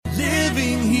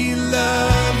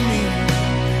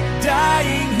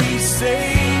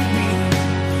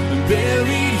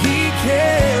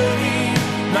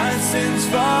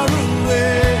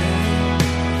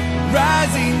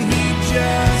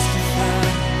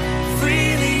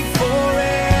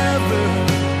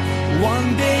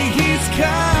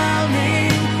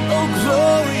coming, oh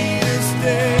glorious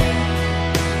day,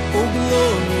 oh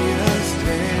glorious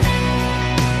day.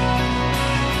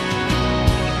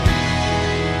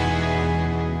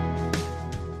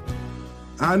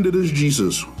 And it is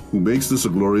Jesus who makes this a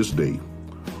glorious day.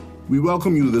 We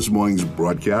welcome you to this morning's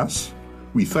broadcast.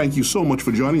 We thank you so much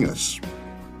for joining us.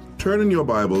 Turn in your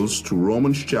Bibles to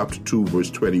Romans chapter 2, verse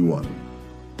 21.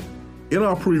 In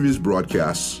our previous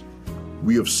broadcasts,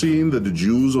 we have seen that the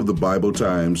Jews of the Bible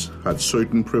times had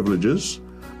certain privileges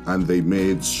and they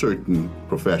made certain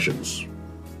professions.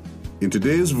 In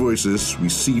today's verses, we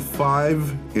see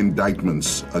 5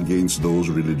 indictments against those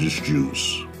religious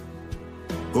Jews.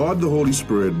 God the Holy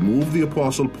Spirit moved the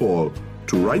Apostle Paul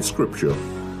to write scripture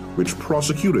which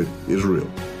prosecuted Israel.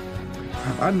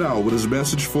 And now, with his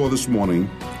message for this morning,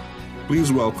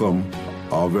 please welcome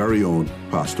our very own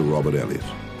Pastor Robert Elliott.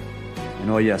 And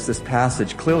oh yes, this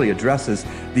passage clearly addresses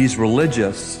these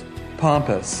religious,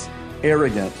 pompous,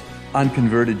 arrogant,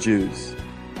 unconverted Jews.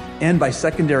 And by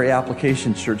secondary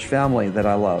application, church family that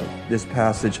I love, this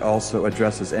passage also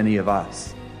addresses any of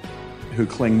us who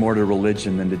cling more to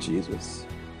religion than to Jesus,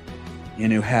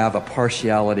 and who have a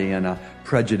partiality and a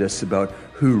prejudice about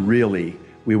who really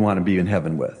we want to be in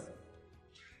heaven with.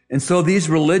 And so these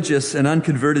religious and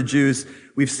unconverted Jews,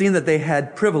 we've seen that they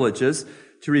had privileges.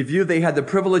 To review, they had the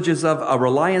privileges of a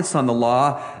reliance on the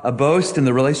law, a boast in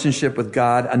the relationship with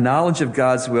God, a knowledge of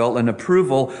God's will, an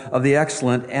approval of the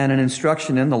excellent, and an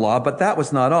instruction in the law. But that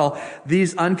was not all.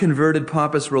 These unconverted,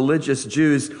 pompous, religious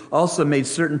Jews also made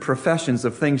certain professions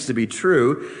of things to be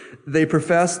true. They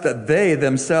professed that they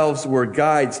themselves were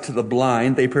guides to the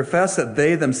blind. They professed that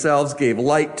they themselves gave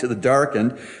light to the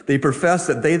darkened. They professed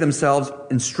that they themselves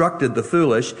instructed the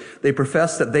foolish. They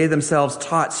professed that they themselves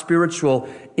taught spiritual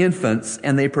infants,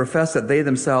 and they professed that they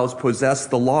themselves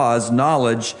possessed the laws,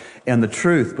 knowledge, and the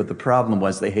truth. But the problem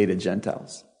was they hated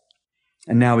Gentiles.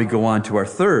 And now we go on to our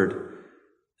third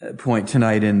point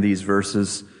tonight in these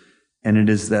verses, and it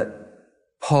is that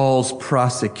Paul's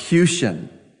prosecution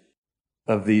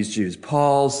of these Jews.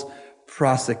 Paul's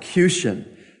prosecution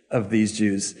of these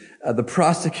Jews. The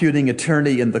prosecuting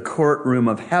attorney in the courtroom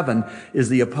of heaven is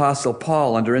the Apostle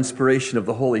Paul under inspiration of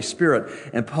the Holy Spirit.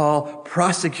 And Paul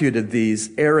prosecuted these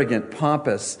arrogant,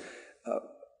 pompous,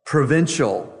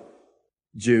 provincial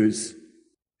Jews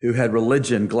who had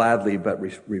religion gladly, but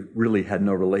really had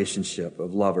no relationship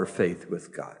of love or faith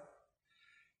with God.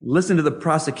 Listen to the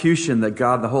prosecution that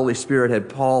God, the Holy Spirit, had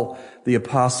Paul, the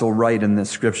apostle, write in the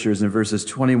scriptures in verses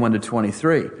 21 to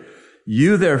 23.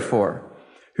 You, therefore,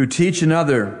 who teach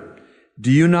another,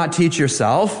 do you not teach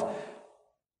yourself?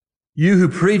 You who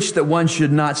preach that one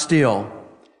should not steal,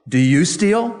 do you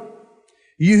steal?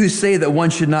 You who say that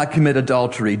one should not commit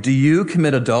adultery, do you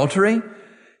commit adultery?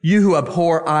 You who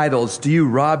abhor idols, do you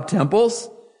rob temples?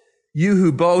 You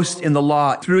who boast in the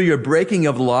law, through your breaking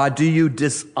of the law, do you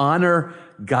dishonor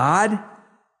God?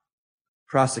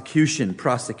 Prosecution,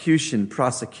 prosecution,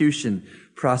 prosecution,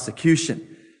 prosecution.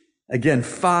 Again,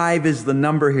 5 is the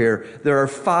number here. There are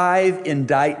 5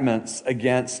 indictments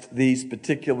against these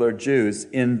particular Jews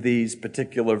in these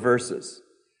particular verses.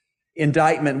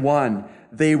 Indictment 1,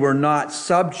 they were not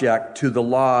subject to the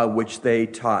law which they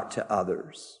taught to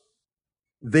others.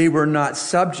 They were not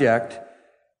subject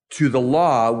to the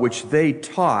law which they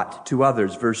taught to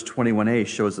others. Verse 21a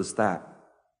shows us that.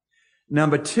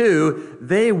 Number 2,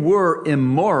 they were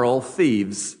immoral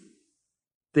thieves.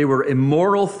 They were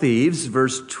immoral thieves,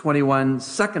 verse 21,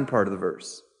 second part of the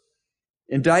verse.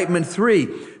 Indictment 3,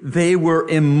 they were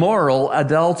immoral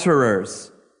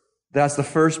adulterers. That's the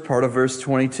first part of verse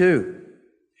 22.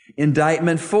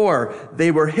 Indictment 4, they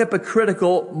were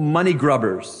hypocritical money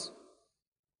grubbers.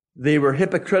 They were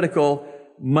hypocritical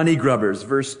money grubbers,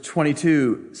 verse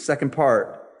 22, second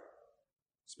part.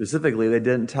 Specifically, they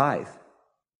didn't tithe.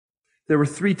 There were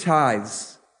 3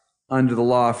 tithes under the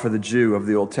law for the Jew of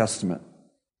the Old Testament.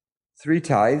 3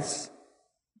 tithes.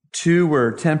 2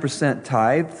 were 10%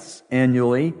 tithes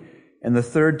annually, and the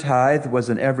third tithe was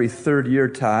an every third year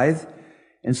tithe.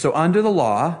 And so under the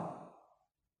law,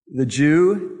 the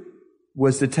Jew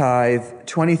was to tithe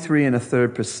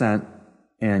 23.33%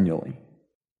 annually.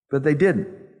 But they didn't.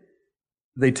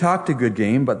 They talked a good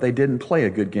game, but they didn't play a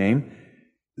good game.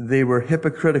 They were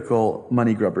hypocritical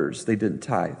money grubbers. They didn't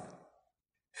tithe.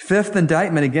 5th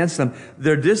indictment against them,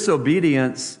 their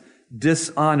disobedience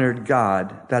dishonored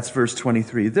God. That's verse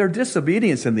 23. Their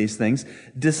disobedience in these things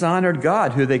dishonored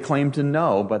God, who they claimed to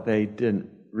know, but they didn't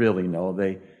really know.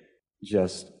 They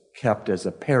just kept as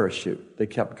a parachute. They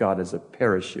kept God as a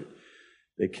parachute.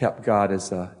 They kept God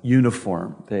as a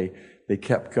uniform. They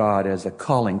kept God as a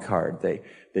calling card.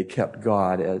 They kept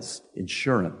God as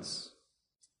insurance.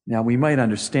 Now, we might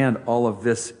understand all of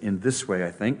this in this way,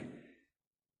 I think.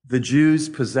 The Jews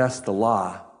possessed the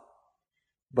law,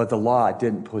 but the law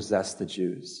didn't possess the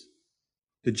Jews.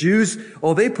 The Jews,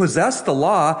 they possessed the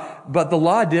law, but the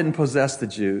law didn't possess the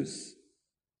Jews.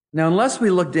 Now, unless we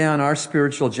look down our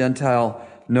spiritual Gentile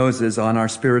noses on our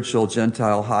spiritual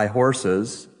Gentile high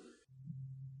horses,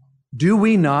 do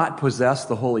we not possess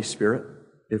the Holy Spirit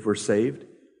if we're saved,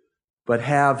 but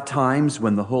have times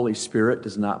when the Holy Spirit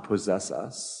does not possess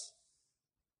us?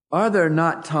 Are there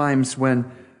not times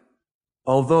when,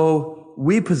 although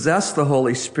we possess the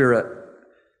Holy Spirit,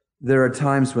 there are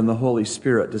times when the Holy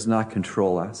Spirit does not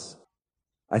control us?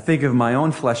 I think of my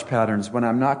own flesh patterns when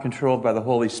I'm not controlled by the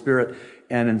Holy Spirit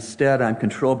and instead I'm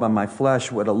controlled by my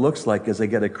flesh. What it looks like is I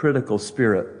get a critical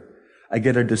spirit. I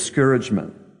get a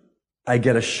discouragement. I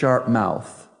get a sharp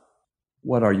mouth.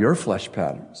 What are your flesh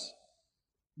patterns?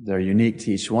 They're unique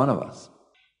to each one of us.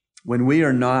 When we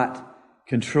are not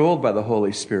controlled by the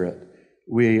Holy Spirit,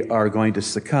 we are going to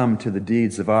succumb to the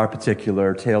deeds of our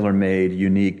particular tailor-made,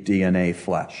 unique DNA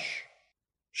flesh.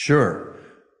 Sure,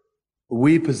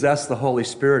 we possess the Holy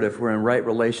Spirit if we're in right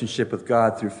relationship with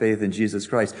God through faith in Jesus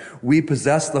Christ. We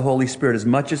possess the Holy Spirit as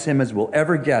much as Him as we'll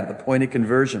ever get at the point of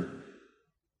conversion.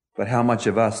 But how much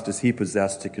of us does He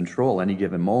possess to control any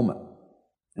given moment?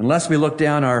 Unless we look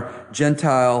down our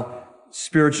Gentile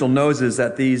spiritual noses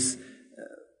at these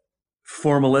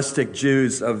formalistic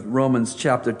Jews of Romans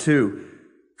chapter 2,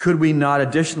 could we not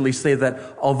additionally say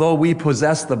that although we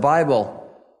possess the Bible,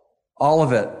 all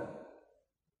of it,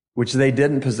 which they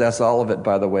didn't possess all of it,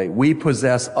 by the way, we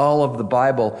possess all of the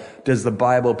Bible, does the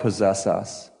Bible possess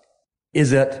us?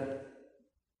 Is it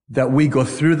that we go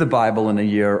through the Bible in a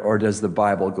year, or does the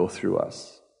Bible go through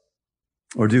us?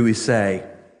 Or do we say,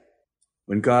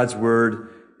 when God's Word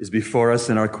is before us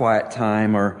in our quiet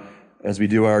time, or as we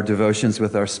do our devotions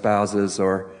with our spouses,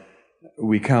 or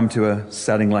we come to a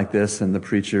setting like this and the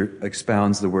preacher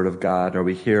expounds the Word of God, or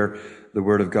we hear the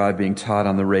Word of God being taught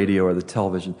on the radio or the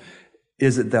television,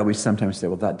 is it that we sometimes say,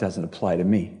 well, that doesn't apply to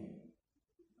me?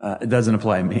 It doesn't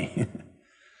apply to me. It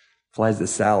applies to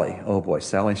Sally. Oh boy,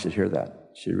 Sally should hear that.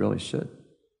 She really should.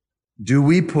 Do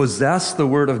we possess the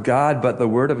Word of God, but the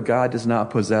Word of God does not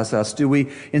possess us? Do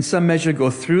we, in some measure, go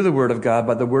through the Word of God,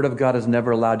 but the Word of God is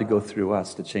never allowed to go through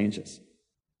us to change us?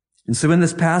 And so in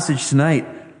this passage tonight,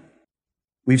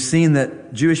 we've seen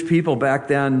that Jewish people back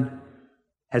then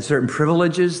had certain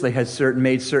privileges. They had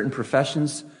made certain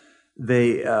professions.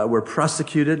 They were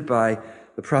prosecuted by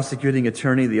the prosecuting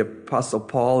attorney, the Apostle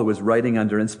Paul, who was writing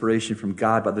under inspiration from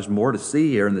God. But there's more to see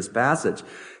here in this passage.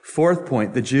 Fourth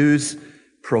point, the Jews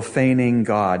profaning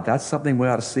God. That's something we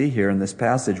ought to see here in this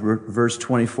passage. Verse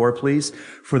 24, please.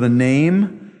 For the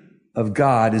name of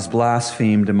God is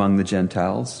blasphemed among the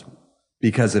Gentiles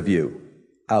because of you.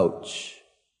 Ouch.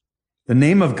 The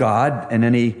name of God, and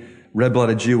any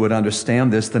red-blooded Jew would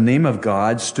understand this, the name of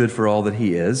God stood for all that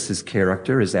He is, His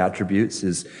character, His attributes,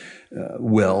 His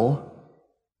will,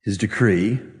 His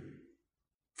decree.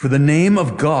 For the name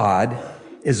of God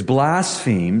is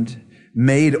blasphemed,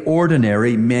 made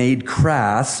ordinary, made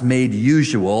crass, made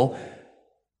usual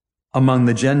among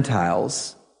the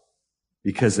Gentiles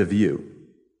because of you,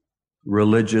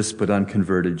 religious but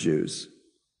unconverted Jews.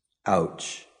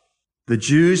 Ouch. The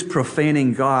Jews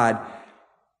profaning God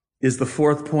is the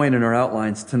fourth point in our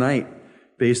outlines tonight,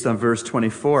 based on verse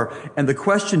 24. And the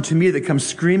question to me that comes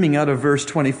screaming out of verse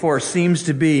 24 seems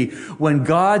to be, when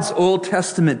God's Old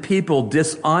Testament people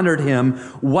dishonored Him,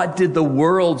 what did the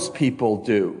world's people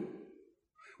do?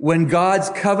 When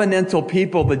God's covenantal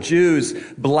people, the Jews,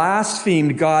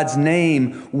 blasphemed God's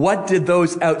name, what did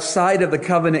those outside of the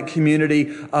covenant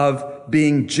community of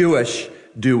being Jewish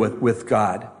do with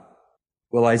God?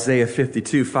 Well, Isaiah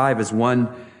 52:5 is one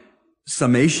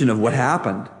summation of what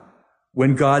happened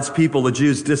when God's people, the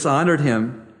Jews, dishonored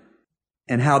Him,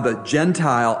 and how the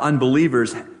Gentile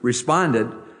unbelievers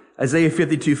responded. Isaiah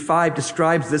 52:5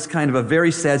 describes this kind of a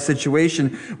very sad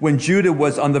situation when Judah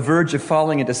was on the verge of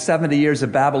falling into 70 years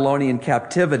of Babylonian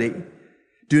captivity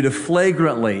due to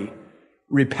flagrantly,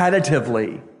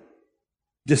 repetitively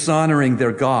dishonoring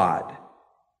their God.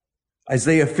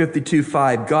 Isaiah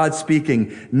 52:5, God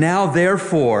speaking, "Now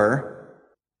therefore,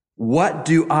 what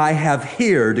do I have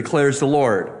here, declares the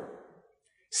Lord,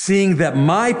 seeing that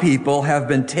my people have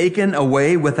been taken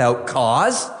away without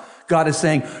cause?" God is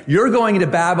saying, you're going into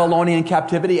Babylonian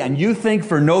captivity and you think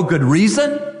for no good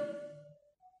reason?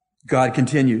 God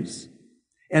continues.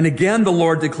 And again, the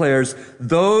Lord declares,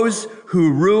 those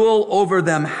who rule over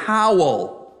them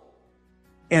howl,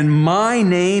 and my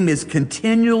name is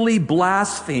continually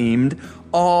blasphemed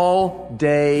all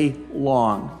day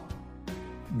long.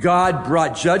 God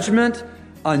brought judgment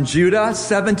on Judah,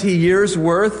 70 years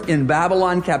worth in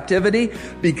Babylon captivity,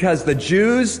 because the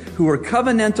Jews, who were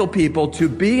covenantal people to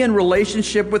be in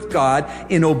relationship with God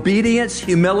in obedience,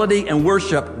 humility, and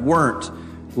worship, weren't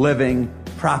living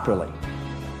properly.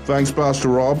 Thanks, Pastor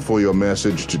Rob, for your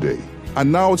message today.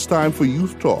 And now it's time for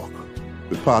Youth Talk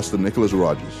with Pastor Nicholas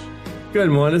Rogers. Good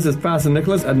morning, this is Pastor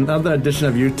Nicholas, another edition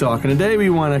of Youth Talk. And today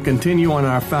we want to continue on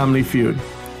our family feud.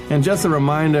 And just a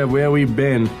reminder of where we've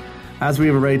been, as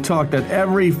we've already talked, that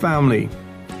every family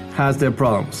has their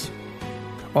problems.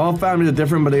 All families are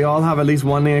different, but they all have at least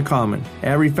one thing in common.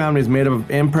 Every family is made up of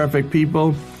imperfect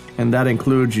people, and that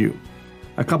includes you.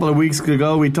 A couple of weeks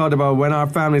ago, we talked about when our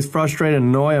family is frustrated,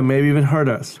 annoy, or maybe even hurt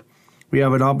us. We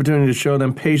have an opportunity to show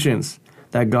them patience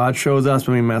that God shows us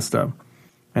when we messed up.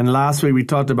 And last week, we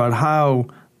talked about how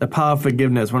the power of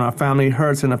forgiveness, when our family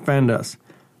hurts and offends us,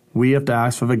 we have to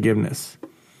ask for forgiveness.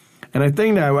 And I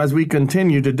think that as we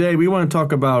continue today, we want to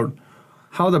talk about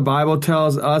how the Bible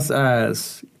tells us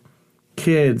as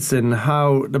kids and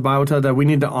how the Bible tells that we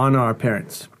need to honor our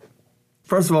parents.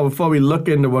 First of all, before we look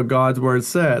into what God's Word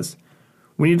says,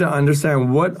 we need to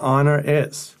understand what honor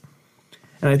is.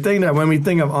 And I think that when we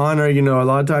think of honor, a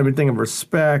lot of times we think of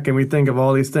respect and we think of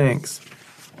all these things.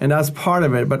 And that's part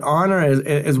of it. But honor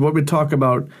is what we talk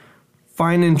about,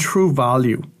 finding true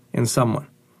value in someone.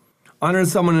 Honoring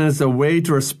someone is a way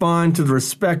to respond to the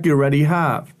respect you already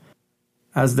have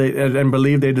and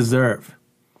believe they deserve.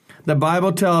 The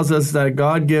Bible tells us that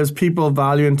God gives people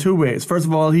value in two ways. First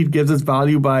of all, He gives us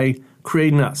value by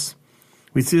creating us.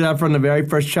 We see that from the very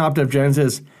first chapter of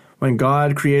Genesis. When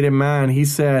God created man, He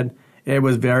said it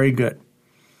was very good.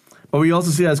 But we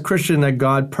also see as Christians that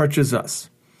God purchased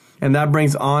us. And that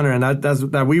brings honor, and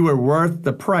that we were worth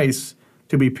the price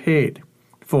to be paid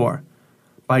for.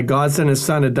 By God sent His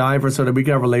Son to die for us so that we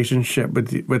could have a relationship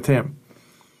with Him.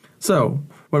 So,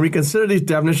 when we consider these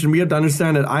definitions, we have to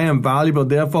understand that I am valuable,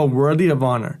 therefore worthy of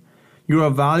honor. You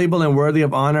are valuable and worthy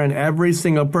of honor, and every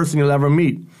single person you'll ever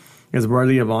meet is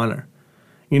worthy of honor.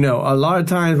 A lot of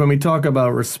times when we talk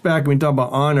about respect, when we talk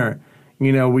about honor,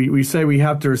 we say we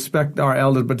have to respect our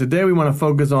elders. But today we want to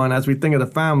focus on, as we think of the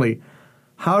family,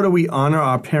 how do we honor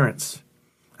our parents?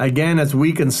 Again, as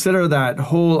we consider that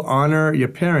whole honor your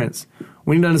parents,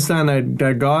 we need to understand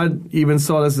that God even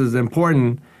saw this as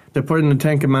important to put in the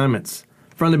Ten Commandments.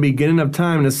 From the beginning of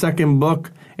time, in the second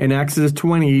book in Exodus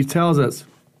 20, He tells us,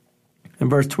 in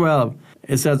verse 12,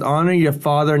 it says, honor your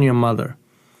father and your mother,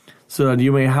 so that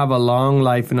you may have a long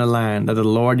life in the land that the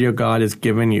Lord your God has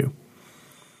given you.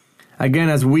 Again,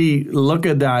 as we look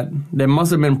at that, there must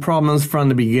have been problems from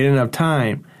the beginning of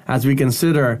time as we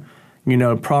consider,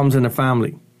 problems in the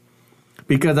family.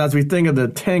 Because as we think of the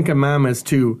Ten Commandments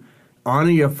to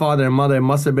honor your father and mother, it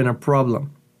must have been a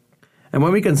problem. And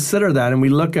when we consider that and we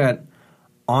look at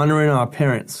honoring our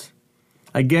parents,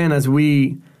 again, as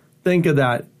we think of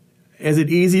that, is it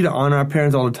easy to honor our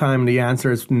parents all the time? The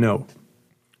answer is no.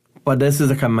 But this is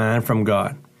a command from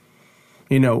God.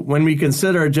 When we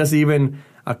consider just even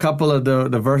a couple of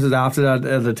the verses after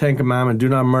that, the Ten Commandments, do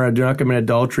not murder, do not commit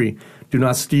adultery, do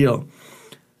not steal.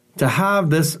 To have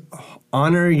this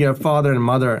honor your father and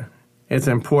mother, it's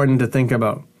important to think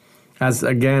about. As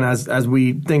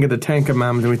we think of the Ten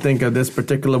Commandments and we think of this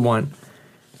particular one,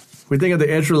 we think of the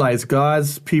Israelites,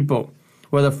 God's people,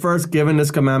 were the first given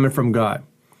this commandment from God.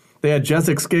 They had just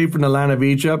escaped from the land of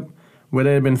Egypt, where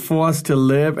they had been forced to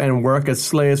live and work as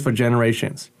slaves for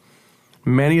generations.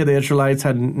 Many of the Israelites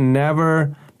had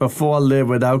never before lived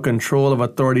without control of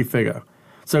authority figure.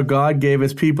 So God gave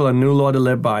His people a new law to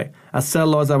live by, a set of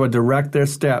laws that would direct their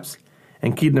steps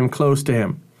and keep them close to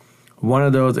Him. One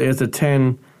of those is the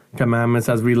 10 Commandments,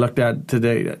 as we looked at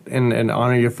today, and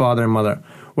honor your father and mother.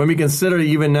 When we consider,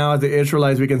 even now as the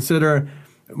Israelites, we consider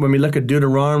when we look at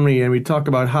Deuteronomy and we talk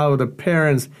about how the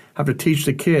parents have to teach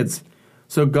the kids.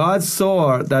 So God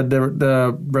saw that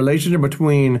the relationship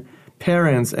between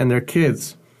parents and their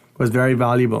kids was very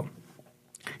valuable.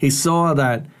 He saw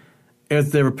that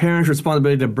it's their parents'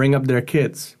 responsibility to bring up their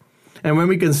kids. And when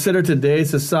we consider today's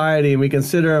society and we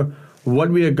consider what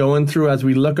we are going through as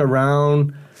we look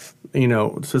around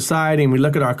society and we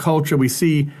look at our culture, we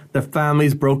see the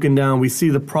families broken down. We see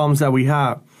the problems that we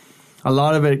have. A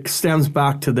lot of it stems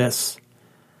back to this,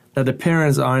 that the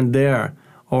parents aren't there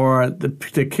or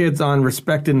the kids aren't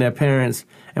respecting their parents.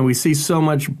 And we see so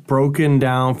much broken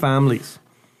down families.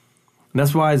 And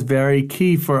that's why it's very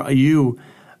key for you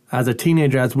as a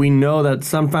teenager, as we know that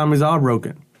some families are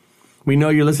broken. We know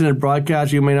you're listening to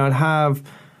broadcasts, you may not have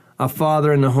a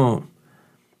father in the home.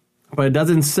 But it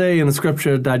doesn't say in the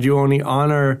scripture that you only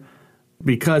honor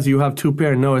because you have two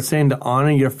parents. No, it's saying to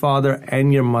honor your father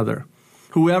and your mother.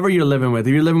 Whoever you're living with,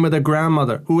 if you're living with a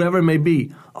grandmother, whoever it may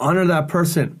be, honor that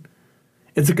person.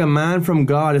 It's a command from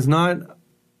God. It's not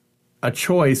a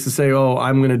choice to say, oh,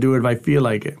 I'm going to do it if I feel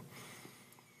like it.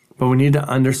 But we need to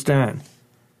understand.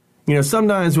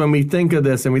 Sometimes when we think of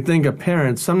this and we think of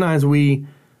parents, sometimes we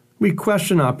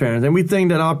question our parents and we think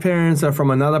that our parents are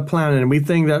from another planet and we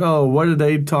think that, oh, what are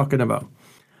they talking about?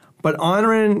 But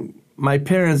honoring my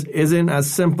parents isn't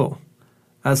as simple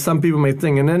as some people may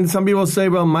think. And then some people say,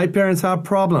 well, my parents have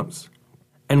problems.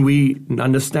 And we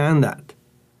understand that.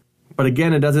 But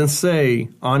again, it doesn't say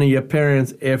honor your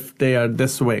parents if they are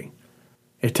this way.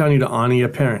 It's telling you to honor your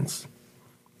parents.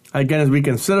 Again, as we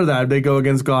consider that, if they go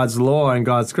against God's law and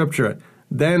God's scripture,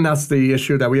 then that's the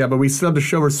issue that we have. But we still have to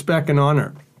show respect and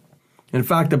honor. In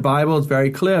fact, the Bible is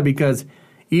very clear because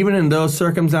even in those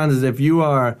circumstances, if you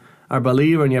are a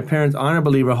believer and your parents aren't a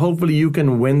believer, hopefully you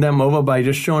can win them over by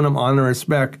just showing them honor and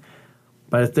respect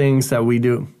by the things that we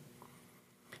do.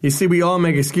 You see, we all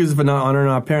make excuses for not honoring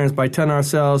our parents by telling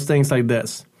ourselves things like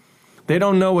this. They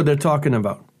don't know what they're talking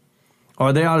about,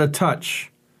 or they're out of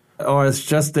touch, or it's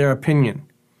just their opinion.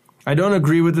 I don't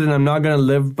agree with it and I'm not going to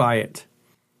live by it.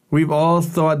 We've all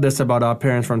thought this about our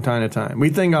parents from time to time. We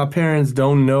think our parents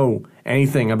don't know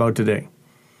anything about today.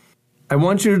 I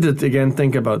want you to, again,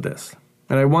 think about this.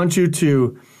 And I want you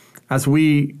to, as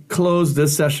we close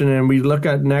this session and we look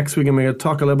at next week and we're going to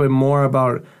talk a little bit more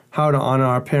about how to honor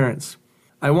our parents,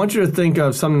 I want you to think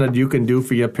of something that you can do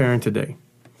for your parent today.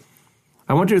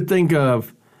 I want you to think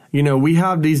of, we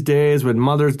have these days with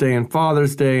Mother's Day and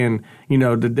Father's Day and,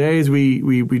 the days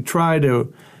we try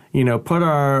to, put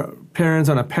our parents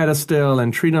on a pedestal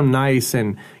and treat them nice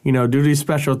and, do these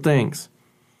special things.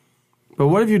 But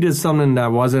what if you did something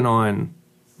that wasn't on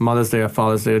Mother's Day or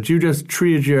Father's Day, that you just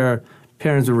treated your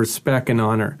parents with respect and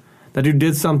honor, that you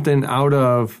did something out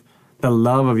of the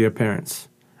love of your parents,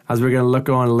 as we're going to look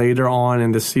on later on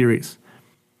in this series.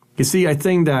 You see, I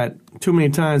think that too many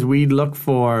times we look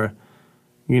for,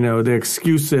 the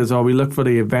excuses or we look for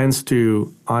the events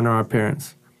to honor our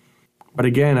parents. But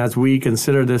again, as we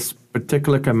consider this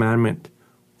particular commandment,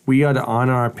 we are to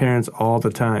honor our parents all the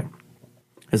time.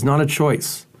 It's not a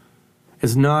choice.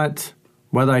 It's not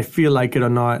whether I feel like it or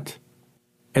not.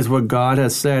 It's what God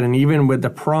has said, and even with the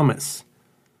promise,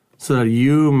 so that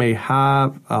you may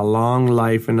have a long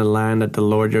life in the land that the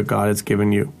Lord your God has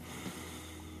given you.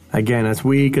 Again, as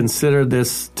we consider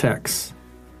this text,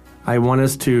 I want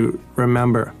us to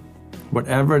remember,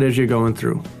 whatever it is you're going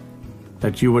through,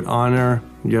 that you would honor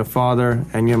your father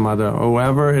and your mother, or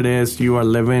whoever it is you are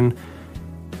living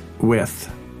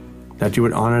with, that you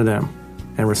would honor them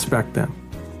and respect them.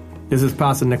 This is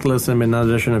Pastor Nicholas in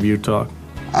another edition of U-Talk.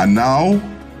 And now,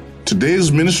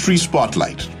 today's ministry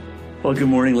spotlight. Well, good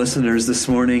morning, listeners. This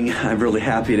morning, I'm really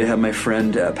happy to have my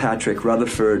friend Patrick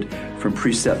Rutherford from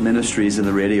Precept Ministries in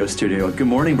the radio studio. Good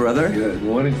morning, brother. Good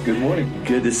morning. Good morning.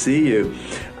 Good to see you.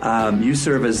 You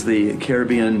serve as the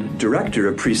Caribbean director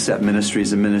of Precept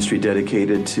Ministries, a ministry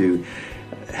dedicated to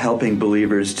helping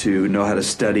believers to know how to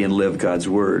study and live God's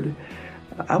Word.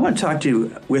 I want to talk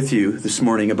with you this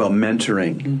morning about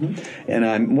mentoring. Mm-hmm. And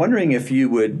I'm wondering if you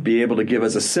would be able to give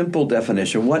us a simple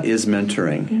definition. What is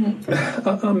mentoring?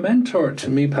 Mm-hmm. A mentor, to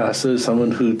me, Pastor, is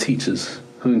someone who teaches,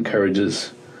 who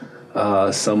encourages,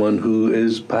 someone who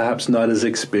is perhaps not as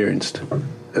experienced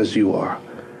as you are,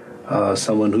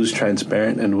 someone who's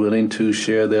transparent and willing to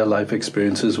share their life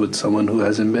experiences with someone who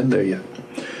hasn't been there yet.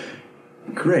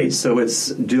 Great. So it's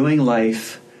doing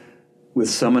life with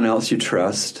someone else you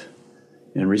trust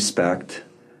and respect,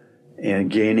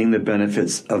 and gaining the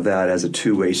benefits of that as a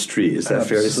two-way street. Is that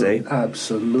fair to say?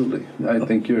 Absolutely. I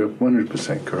think you're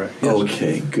 100% correct. Yes.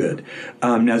 Okay, good.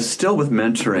 Now, still with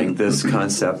mentoring, this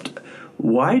concept,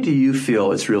 why do you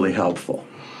feel it's really helpful?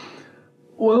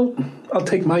 Well, I'll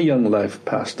take my young life,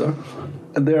 Pastor.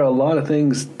 There are a lot of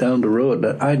things down the road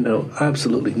that I know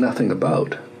absolutely nothing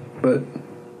about. But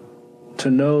to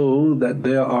know that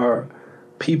there are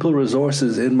people,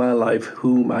 resources in my life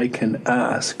whom I can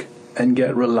ask and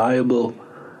get reliable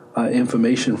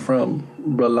information from,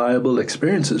 reliable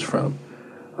experiences from,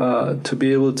 to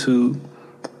be able to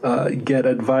get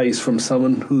advice from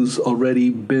someone who's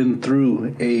already been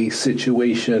through a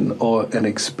situation or an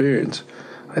experience.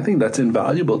 I think that's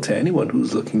invaluable to anyone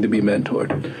who's looking to be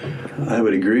mentored. I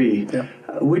would agree. Yeah.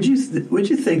 Would you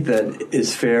think that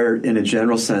it's fair in a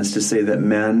general sense to say that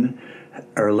men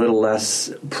are a little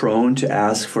less prone to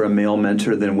ask for a male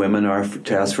mentor than women are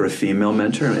to ask for a female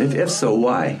mentor? If so,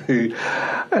 why?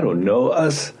 I don't know.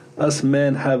 Us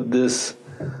men have this,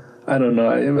 I don't know,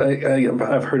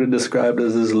 I've heard it described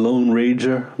as this Lone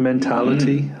Ranger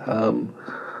mentality.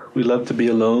 Mm-hmm. We love to be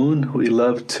alone. We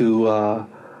love to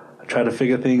try to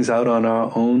figure things out on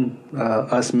our own.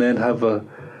 Us men have a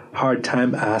hard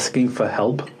time asking for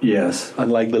help. Yes.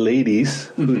 Unlike the ladies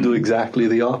who do exactly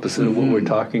the opposite of what we're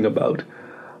talking about.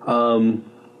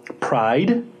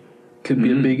 Pride can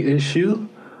be a big issue.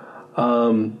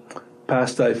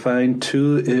 Pastor, I find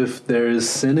too, if there is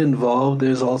sin involved,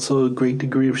 there's also a great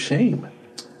degree of shame.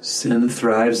 Sin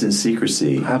thrives in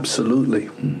secrecy. Absolutely.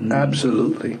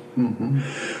 Absolutely.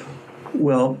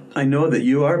 Well, I know that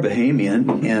you are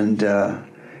Bahamian, and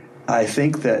I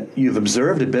think that you've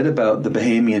observed a bit about the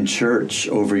Bahamian church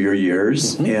over your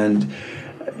years, and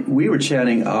we were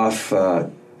chatting off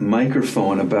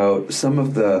microphone about some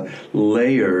of the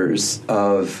layers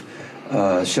of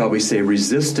shall we say,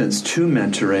 resistance to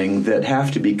mentoring that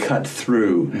have to be cut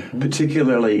through,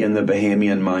 particularly in the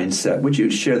Bahamian mindset. Would you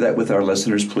share that with our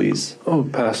listeners, please? Oh,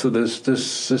 Pastor, there's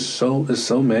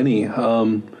so many.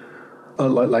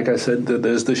 Like I said,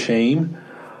 there's the shame.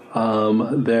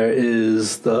 There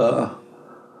is the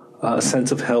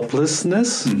sense of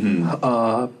helplessness.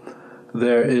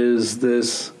 There is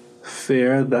this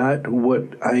fear that what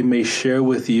I may share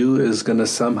with you is going to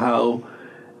somehow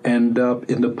end up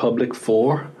in the public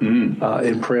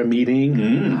in prayer meeting,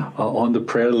 on the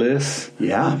prayer list,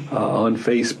 on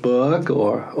Facebook,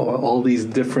 or all these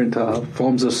different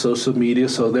forms of social media.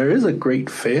 So there is a great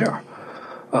fear.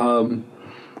 When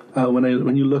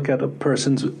you look at a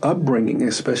person's upbringing,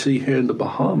 especially here in the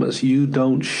Bahamas, you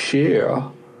don't share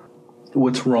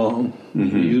what's wrong.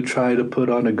 You try to put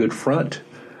on a good front,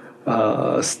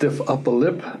 stiff upper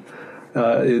lip.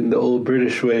 In the old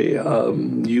British way,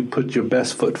 you put your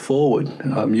best foot forward.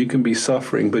 You can be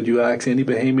suffering, but you ask any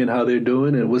Bahamian how they're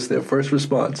doing, and what's their first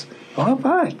response? Oh, I'm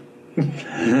fine.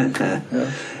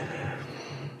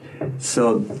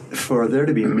 So for there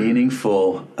to be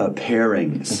meaningful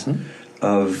pairings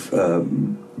of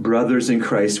brothers in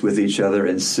Christ with each other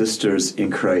and sisters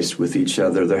in Christ with each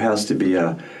other, there has to be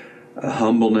a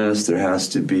humbleness, there has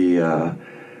to be a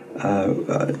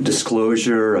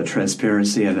disclosure, a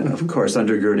transparency, and of course,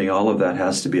 undergirding all of that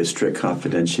has to be a strict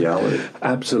confidentiality.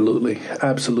 Absolutely,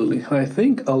 absolutely. I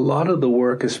think a lot of the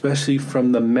work, especially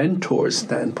from the mentor's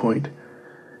standpoint,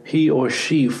 he or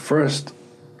she first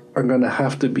are going to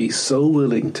have to be so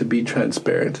willing to be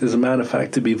transparent, as a matter of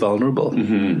fact, to be vulnerable,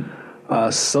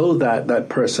 so that that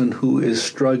person who is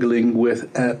struggling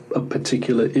with a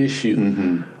particular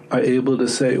issue are able to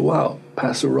say, wow,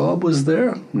 Pastor Rob was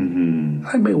there.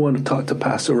 I may want to talk to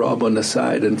Pastor Rob on the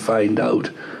side and find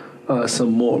out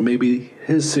some more. Maybe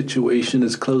his situation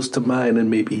is close to mine and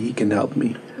maybe he can help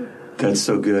me. That's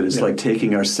so good. It's like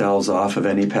taking ourselves off of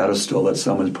any pedestal that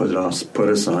someone put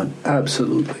us on.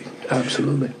 Absolutely.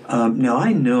 Absolutely. Now,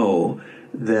 I know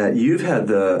that you've had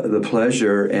the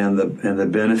pleasure and the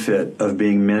benefit of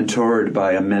being mentored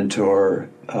by a mentor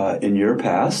in your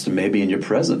past and maybe in your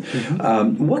present.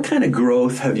 What kind of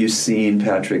growth have you seen,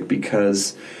 Patrick,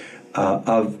 because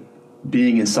of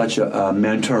being in such a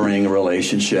mentoring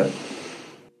relationship?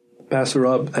 Pastor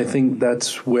Rob, I think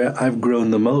that's where I've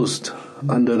grown the most,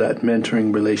 under that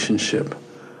mentoring relationship.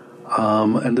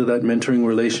 Under that mentoring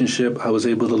relationship, I was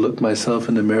able to look myself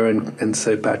in the mirror and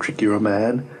say, Patrick, you're a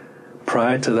man.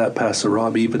 Prior to that, Pastor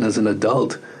Rob, even as an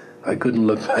adult, I couldn't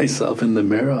look myself in the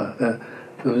mirror.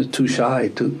 I was too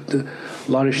shy, a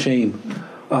lot of shame.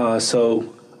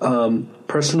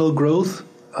 Personal growth,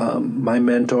 my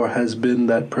mentor has been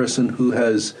that person who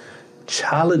has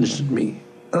challenged me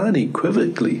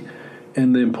unequivocally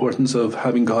in the importance of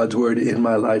having God's Word in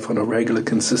my life on a regular,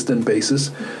 consistent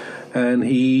basis. And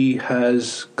he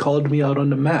has called me out on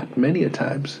the mat many a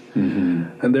times.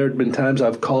 And there have been times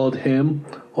I've called him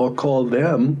or called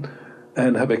them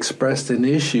and have expressed an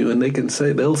issue, and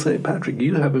they'll say, Patrick,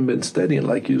 you haven't been studying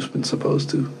like you've been supposed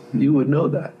to. You would know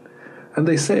that. And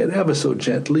they say it ever so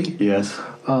gently. Yes.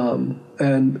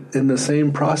 And in the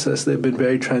same process, they've been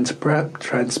very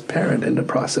transparent in the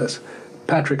process.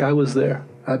 Patrick, I was there.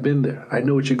 I've been there. I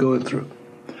know what you're going through.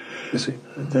 You see?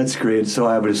 That's great. So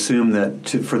I would assume that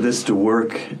for this to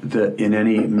work, that in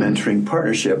any mentoring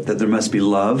partnership, that there must be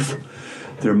love,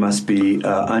 there must be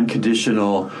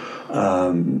unconditional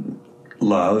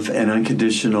love and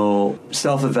unconditional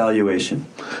self-evaluation.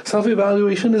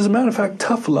 Self-evaluation, as a matter of fact,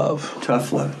 tough love.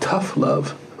 Tough love. Tough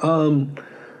love.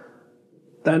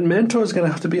 That mentor is going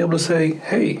to have to be able to say,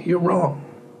 hey, you're wrong.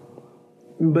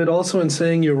 But also in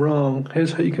saying you're wrong,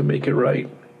 here's how you can make it right.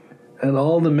 And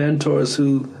all the mentors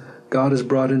who God has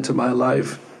brought into my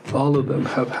life, all of them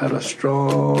have had a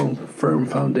strong, firm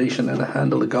foundation and a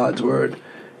handle of God's Word.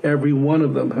 Every one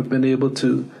of them have been able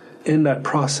to, in that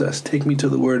process, take me to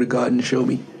the Word of God and show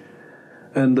me.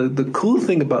 And the cool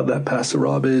thing about that, Pastor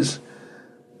Rob, is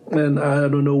And I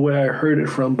don't know where I heard it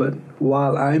from, but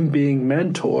while I'm being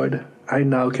mentored, I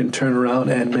now can turn around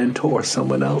and mentor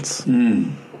someone else.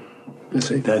 Mm. You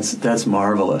see? That's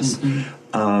marvelous.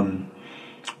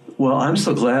 Well, I'm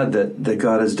so glad that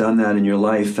God has done that in your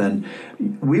life, and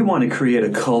we want to create a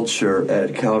culture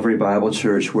at Calvary Bible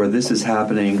Church where this is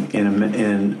happening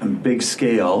in a big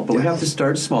scale, but we have to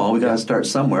start small. We got to start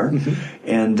somewhere,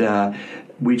 and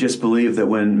we just believe that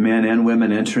when men and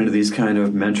women enter into these kind of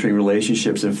mentoring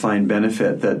relationships and find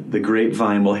benefit, that the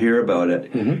grapevine will hear about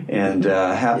it, and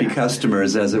happy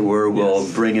customers, as it were, will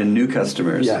bring in new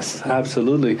customers. Yes,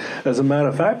 absolutely. As a matter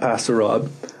of fact, Pastor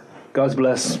Rob, God's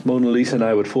blessed Mona Lisa and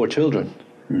I with 4 children.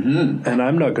 And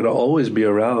I'm not going to always be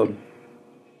around.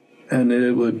 And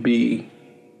it would be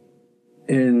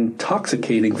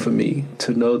intoxicating for me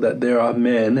to know that there are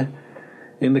men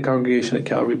in the congregation at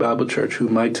Calvary Bible Church who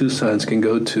my 2 sons can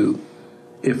go to,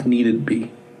 if needed be,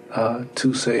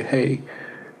 to say, hey,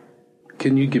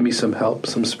 can you give me some help,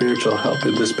 some spiritual help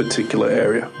in this particular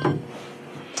area?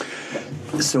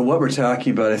 So what we're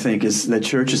talking about, I think, is that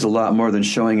church is a lot more than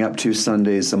showing up 2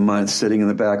 Sundays a month, sitting in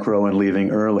the back row and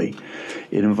leaving early.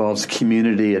 It involves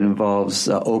community, it involves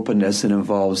openness, it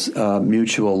involves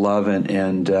mutual love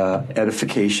and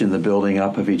edification, the building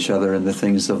up of each other and the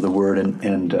things of the Word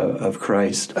and of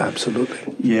Christ. Absolutely.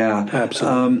 Yeah.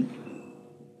 Absolutely.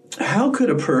 How could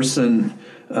a person,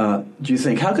 do you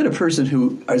think, how could a person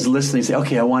who is listening say,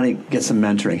 okay, I want to get some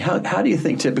mentoring, how do you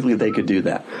think typically they could do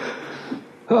that?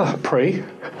 Pray.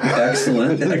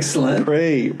 Excellent, excellent.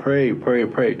 Pray.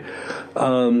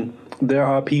 There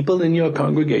are people in your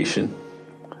congregation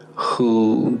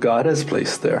who God has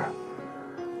placed there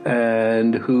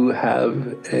and who have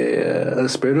a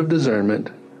spirit of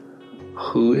discernment,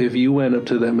 who if you went up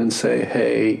to them and say,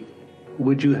 hey,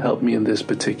 would you help me in this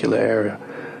particular area?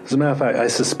 As a matter of fact, I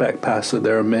suspect, Pastor,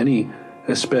 there are many,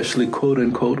 especially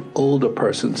quote-unquote older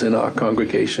persons in our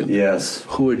congregation, yes,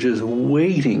 who are just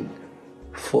waiting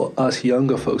for us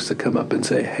younger folks to come up and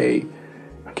say, hey,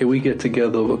 can we get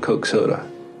together over Coke soda?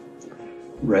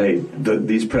 Right.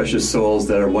 These precious souls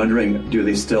that are wondering, do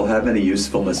they still have any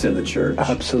usefulness in the church?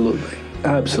 Absolutely.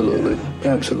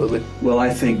 Well,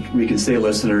 I think we can say,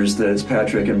 listeners, that it's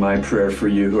Patrick and my prayer for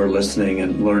you who are listening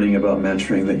and learning about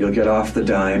mentoring, that you'll get off the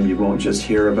dime. You won't just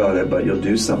hear about it, but you'll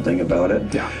do something about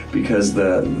it. Yeah. Because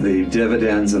the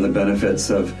dividends and the benefits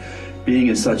of being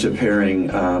in such a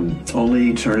pairing,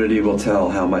 only eternity will tell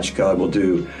how much God will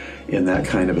do in that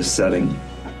kind of a setting.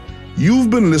 You've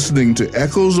been listening to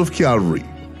Echoes of Calvary,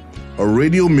 a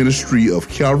radio ministry of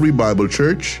Calvary Bible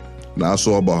Church,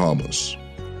 Nassau, Bahamas.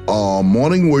 Our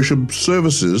morning worship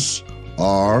services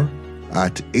are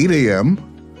at 8 a.m.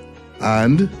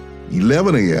 and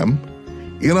 11 a.m.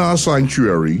 in our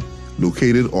sanctuary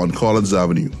located on Collins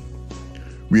Avenue.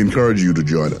 We encourage you to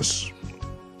join us.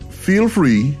 Feel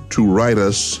free to write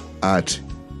us at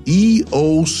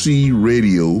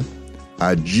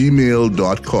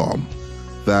eocradio@gmail.com.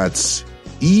 That's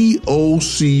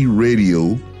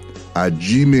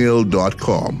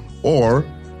eocradio@gmail.com or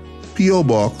P.O.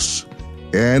 Box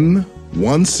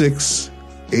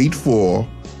N1684,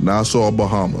 Nassau,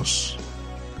 Bahamas.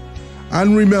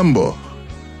 And remember,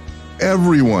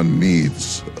 everyone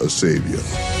needs a Savior.